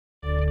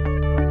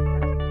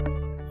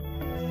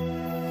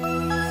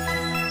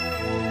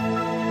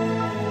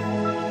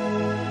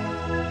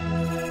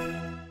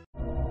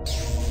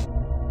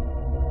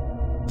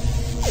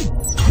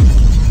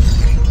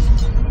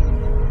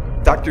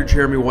Dr.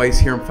 Jeremy Weisz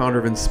here. I'm founder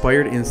of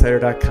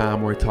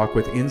InspiredInsider.com, where I talk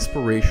with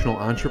inspirational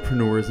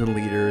entrepreneurs and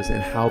leaders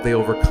and how they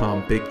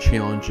overcome big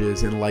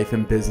challenges in life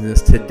and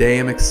business. Today,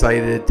 I'm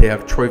excited to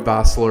have Troy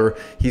Vosseller.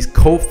 He's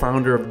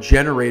co-founder of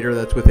Gener8top,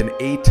 that's with an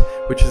 8,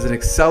 which is an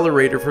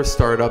accelerator for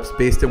startups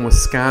based in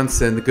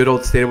Wisconsin, the good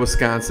old state of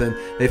Wisconsin.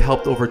 They've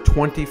helped over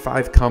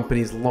 25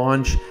 companies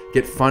launch,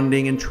 get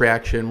funding and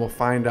traction. We'll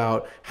find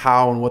out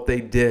how and what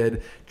they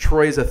did.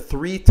 Troy is a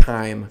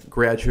 3-time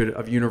graduate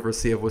of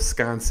University of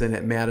Wisconsin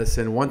at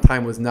Madison. One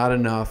time was not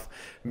enough.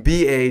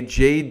 BA,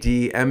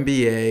 JD,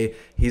 MBA.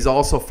 He's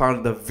also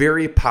founded the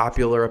very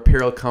popular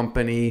apparel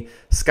company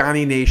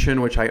Sconnie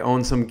Nation, which I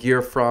own some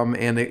gear from,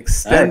 and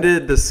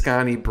extended the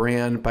Sconnie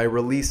brand by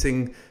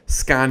releasing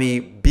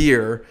Sconnie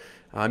beer.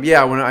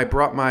 Yeah, when I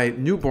brought my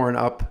newborn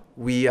up,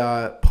 we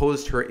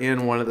posed her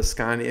in one of the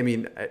Sconnie. I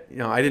mean, I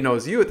didn't know it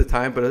was you at the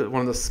time, but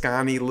one of the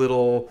Sconnie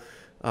little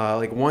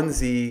like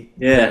onesie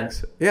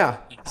things. Yeah.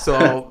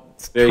 So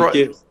very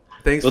cute.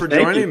 Thanks for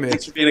joining me.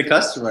 Thanks for being a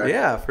customer.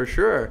 Yeah, for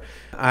sure.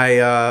 I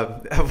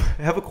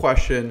have a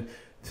question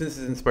since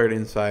it's Inspired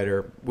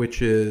Insider,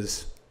 which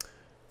is,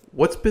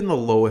 what's been the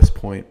lowest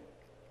point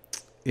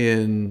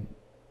in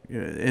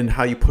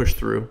how you push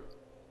through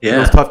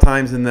those tough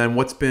times, and then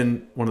what's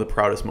been one of the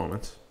proudest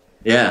moments?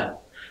 Yeah.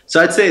 So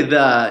I'd say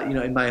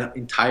in my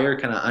entire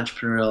kind of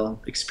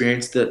entrepreneurial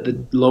experience,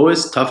 the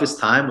lowest, toughest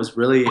time was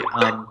really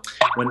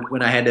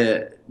when I had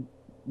to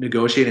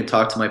negotiate and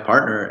talk to my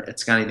partner at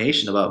Sconnie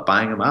Nation about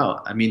buying them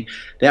out. I mean,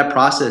 that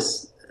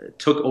process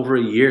took over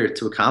a year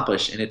to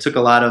accomplish, and it took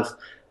a lot of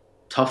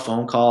tough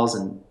phone calls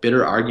and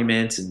bitter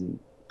arguments and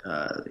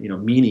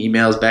mean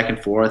emails back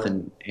and forth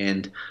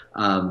and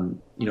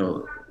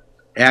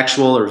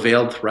actual or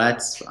veiled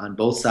threats on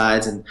both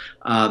sides. And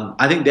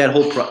I think that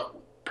whole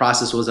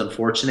process was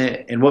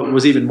unfortunate, and what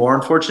was even more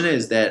unfortunate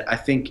is that I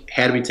think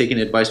had we taken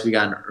advice we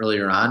got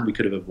earlier on, we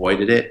could have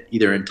avoided it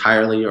either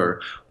entirely or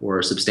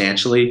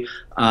substantially.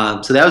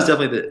 So that was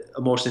definitely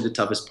emotionally the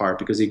toughest part,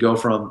 because you go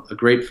from a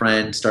great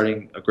friend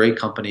starting a great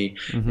company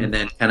and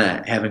then kind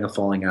of having a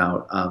falling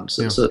out.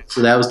 So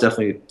that was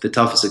definitely the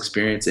toughest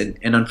experience, and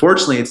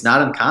unfortunately it's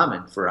not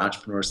uncommon for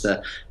entrepreneurs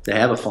to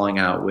have a falling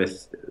out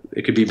with,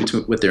 it could be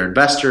with their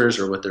investors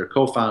or with their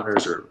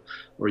co-founders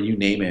or you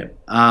name it.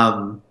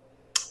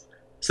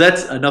 So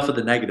that's enough of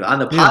the negative. On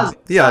the positive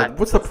side,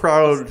 what's the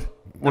proud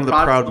one of the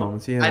proud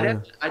moments? Yeah,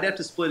 I'd have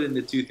to split it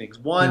into two things.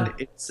 One,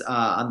 it's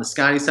on the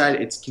Sconnie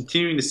side, it's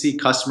continuing to see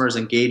customers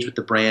engage with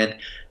the brand.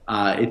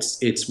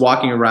 It's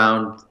walking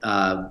around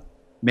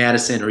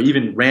Madison or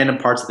even random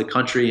parts of the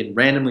country and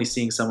randomly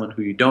seeing someone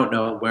who you don't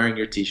know wearing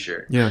your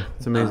T-shirt. Yeah,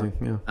 it's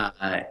amazing.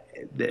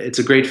 It's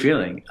a great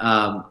feeling.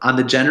 On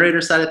the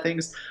Gener8top side of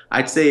things,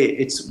 I'd say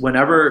it's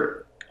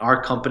whenever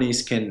our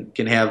companies can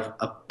have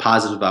a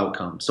positive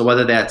outcome. So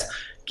whether that's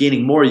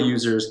gaining more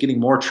users, getting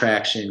more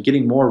traction,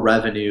 getting more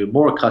revenue,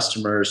 more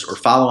customers, or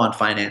follow-on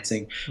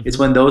financing, it's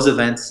when those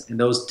events and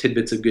those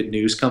tidbits of good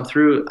news come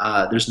through.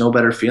 There's no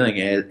better feeling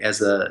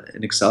as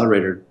an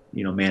accelerator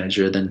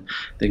manager than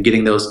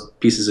getting those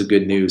pieces of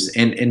good news.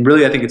 And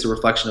really, I think it's a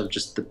reflection of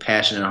just the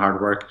passion and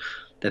hard work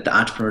that the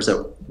entrepreneurs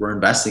that we're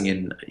investing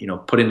in,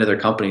 put into their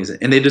companies,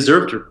 and they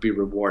deserve to be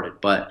rewarded.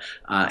 But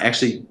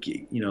actually,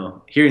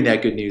 hearing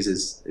that good news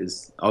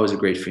is always a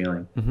great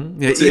feeling.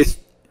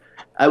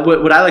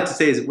 What I like to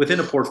say is, within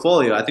a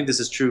portfolio, I think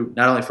this is true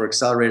not only for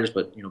accelerators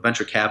but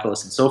venture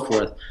capitalists and so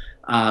forth.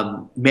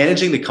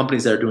 Managing the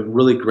companies that are doing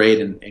really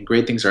great and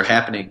great things are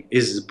happening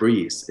is a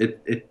breeze.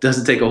 It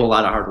doesn't take a whole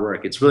lot of hard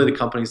work. It's really the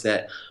companies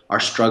that are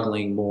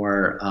struggling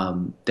more,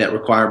 that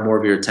require more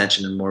of your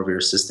attention and more of your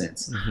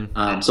assistance.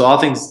 So all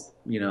things,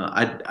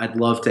 I'd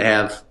love to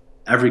have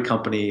every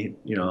company,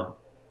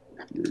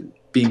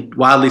 being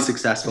wildly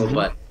successful,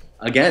 but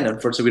again,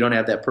 unfortunately, we don't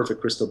have that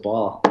perfect crystal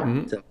ball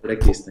to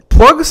predict these things.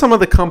 Plug some of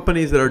the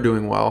companies that are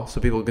doing well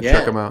so people can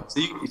check them out.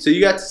 So you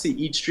got to see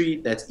Eat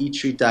Street. That's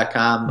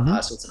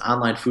eatstreet.com. So it's an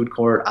online food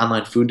court,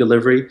 online food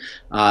delivery.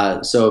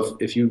 So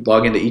if you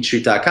log into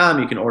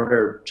eatstreet.com, you can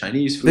order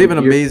Chinese food. They have an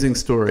amazing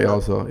story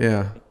also.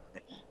 Yeah.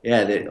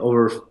 Yeah,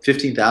 over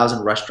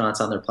 15,000 restaurants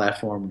on their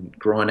platform,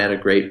 growing at a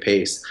great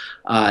pace.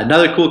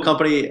 Another cool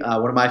company,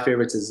 one of my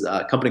favorites, is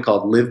a company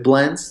called Live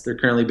Blends. They're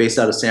currently based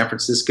out of San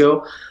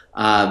Francisco.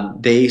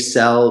 They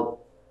sell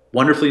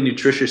wonderfully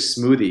nutritious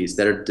smoothies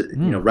that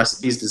are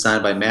recipes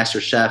designed by master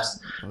chefs.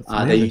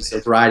 They use a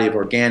variety of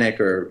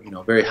organic or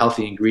very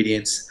healthy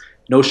ingredients.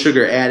 No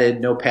sugar added,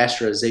 no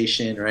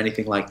pasteurization or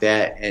anything like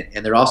that.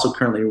 And they're also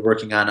currently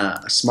working on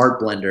a smart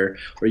blender,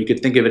 where you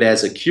could think of it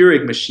as a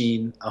Keurig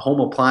machine, a home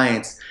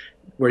appliance,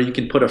 where you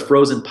can put a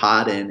frozen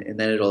pod in, and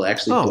then it'll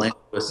actually blend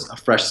with a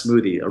fresh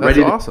smoothie, a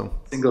ready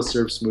single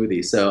serve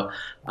smoothie. So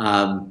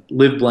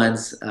Live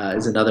Blends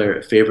is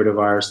another favorite of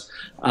ours.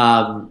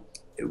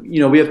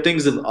 We have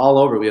things all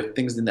over. We have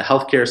things in the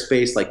healthcare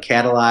space like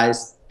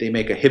Catalyze. They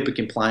make a HIPAA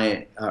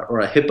compliant or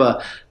a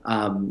HIPAA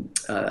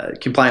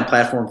compliant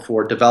platform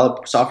for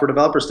software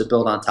developers to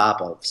build on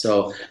top of.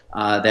 So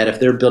that if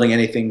they're building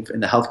anything in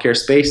the healthcare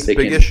space, they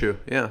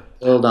can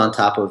build on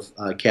top of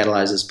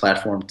Catalyze's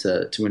platform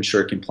to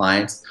ensure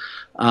compliance.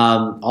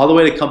 all the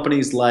way to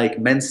companies like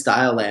Men's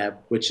Style Lab,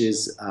 which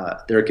is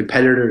they're a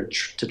competitor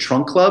to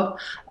Trunk Club,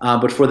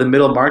 but for the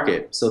middle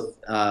market. So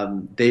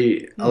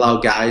they allow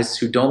guys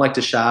who don't like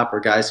to shop or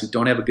guys who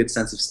don't have a good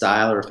sense of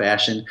style or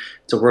fashion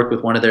to work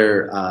with one of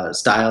their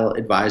style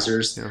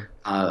advisors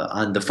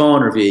on the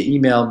phone or via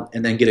email,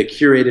 and then get a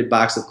curated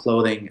box of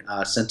clothing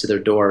sent to their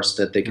door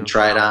so that they can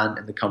try it on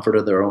in the comfort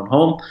of their own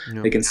home.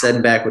 They can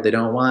send back what they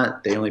don't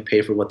want. They only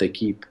pay for what they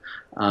keep.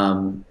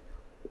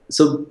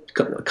 So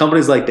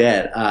companies like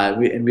that,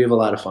 we have a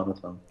lot of fun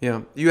with them.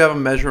 Yeah, you have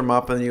them measure them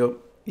up, and you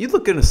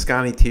look good in a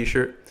Sconnie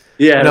t-shirt.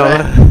 Yeah, no.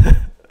 Right?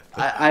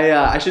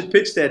 I should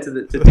pitch that to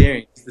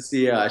Darren, the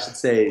CEO. I should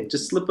say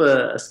just slip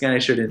a Sconnie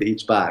shirt into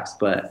each box,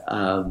 but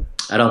I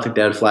don't think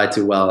that would fly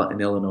too well in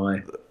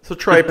Illinois. So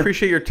Troy, I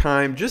appreciate your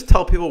time. Just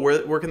tell people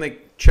where can they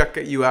check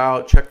you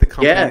out, check the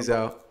companies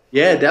out.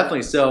 Yeah,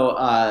 definitely. So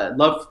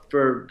love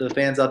for the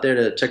fans out there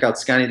to check out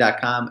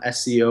Sconnie.com,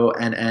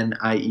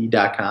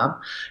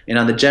 SCONNIE.com. And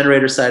on the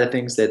Gener8 side of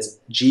things, that's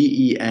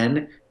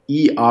GENER8,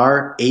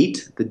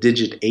 the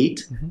digit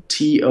 8,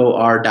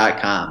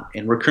 TOR.com.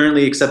 And we're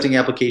currently accepting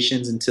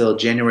applications until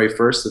January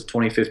 1st of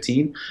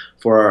 2015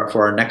 for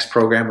our next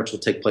program, which will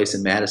take place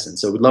in Madison.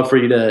 So we'd love for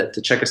you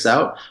to check us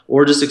out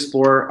or just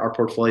explore our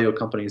portfolio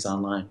companies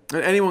online.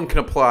 And anyone can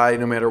apply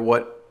no matter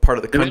what part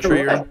of the country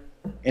you're in?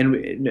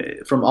 And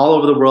from all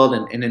over the world,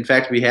 and in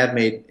fact, we have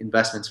made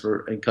investments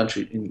in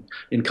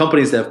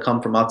companies that have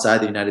come from outside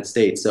the United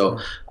States. So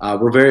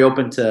we're very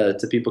open to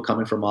people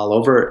coming from all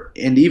over,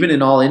 and even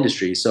in all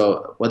industries.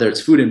 So whether it's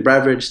food and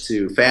beverage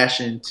to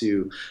fashion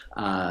to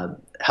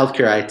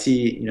healthcare, IT,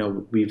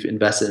 we've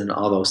invested in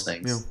all those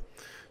things. Yeah.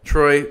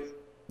 Troy,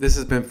 this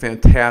has been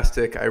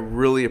fantastic. I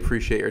really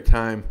appreciate your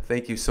time.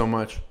 Thank you so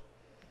much.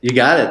 You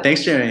got it.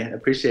 Thanks, Jeremy. I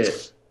appreciate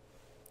it.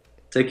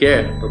 Take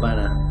care. Bye-bye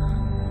now.